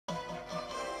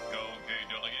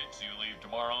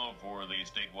tomorrow for the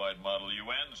statewide Model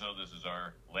UN, so this is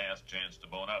our last chance to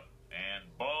bone up. And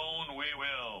bone we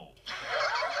will.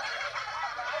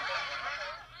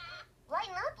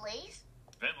 Lighten up, please.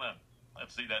 Finland,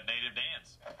 let's see that native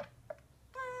dance.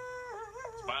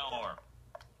 Smile more.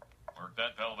 Work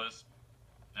that pelvis.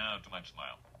 No, too much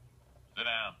smile. Sit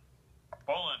down.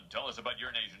 Poland, tell us about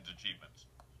your nation's achievements.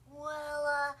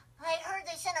 Well, I heard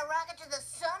they sent a rocket to the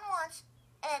sun once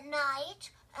at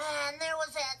night, and there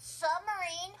was that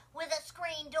submarine with a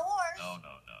screen doors. No.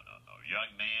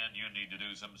 Young man, you need to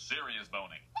do some serious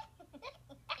boning.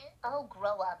 Oh,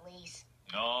 grow up, Lise.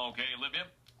 Okay, Libya,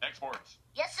 exports.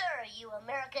 Yes, sir, you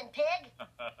American pig.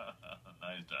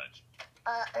 Nice touch.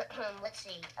 Let's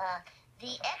see.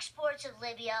 The exports of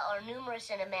Libya are numerous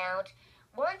in amount.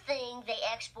 One thing they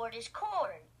export is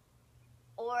corn,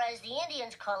 or as the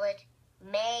Indians call it,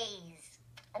 maize.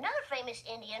 Another famous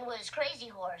Indian was Crazy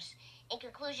Horse. In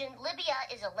conclusion, Libya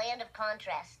is a land of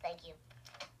contrasts. Thank you.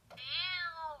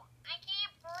 Ow! I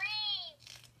can't breathe.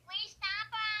 Please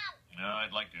stop him. No,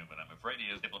 I'd like to, but I'm afraid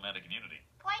he has diplomatic immunity.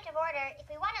 Point of order.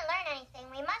 If we want to learn anything,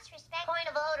 we must respect... Point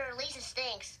of order, Lisa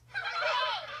stinks.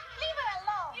 Hey! Leave her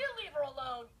alone. You leave her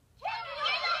alone.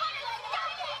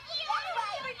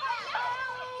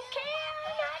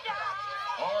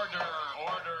 Order.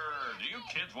 Do you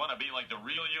kids want to be like the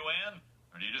real UN?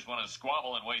 Or do you just want to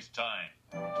squabble and waste time?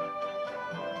 Have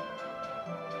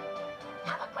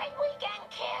a great weekend,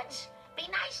 kids. Be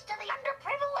nice to the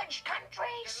underprivileged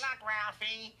countries. Good luck,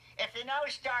 Ralphie. If your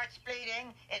nose starts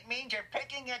bleeding, it means you're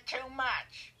picking it too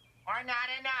much. Or not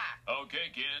enough.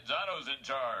 Okay, kids, Otto's in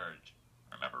charge.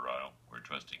 Remember, Otto, we're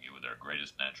trusting you with our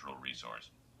greatest natural resource,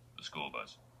 the school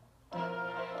bus.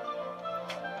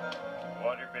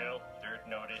 Water bill, third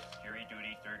notice. Jury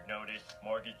duty, third notice.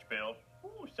 Mortgage bill,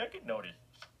 second notice.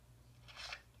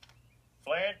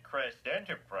 Flancrest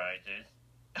Enterprises.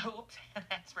 Oops,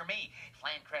 that's for me.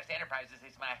 Flancrest Enterprises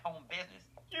is my home business.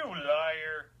 You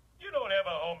liar. You don't have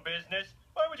a home business.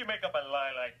 Why would you make up a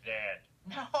lie like that?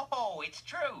 No, it's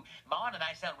true. Maud and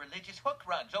I sell religious hook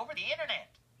rugs over the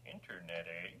internet. Internet,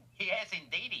 eh? Yes,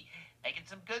 indeedy. Making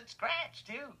some good scratch,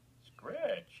 too.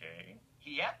 Scratch, eh?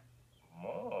 Yep.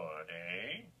 Maud,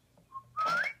 eh?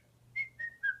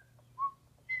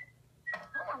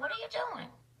 Homer, what are you doing?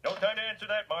 No time to answer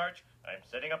that, Marge. I'm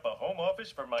setting up a home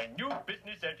office for my new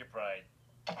business enterprise.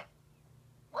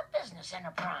 What business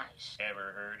enterprise?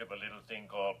 Ever heard of a little thing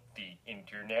called the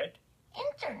Internet?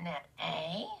 Internet,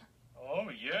 eh? Oh,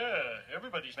 yeah.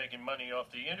 Everybody's making money off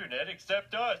the Internet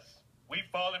except us. We've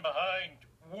fallen behind.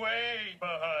 Way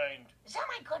behind. Is that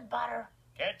my good butter?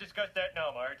 Can't discuss that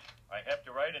now, Marge. I have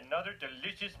to write another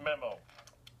delicious memo.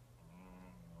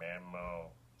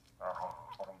 Memo.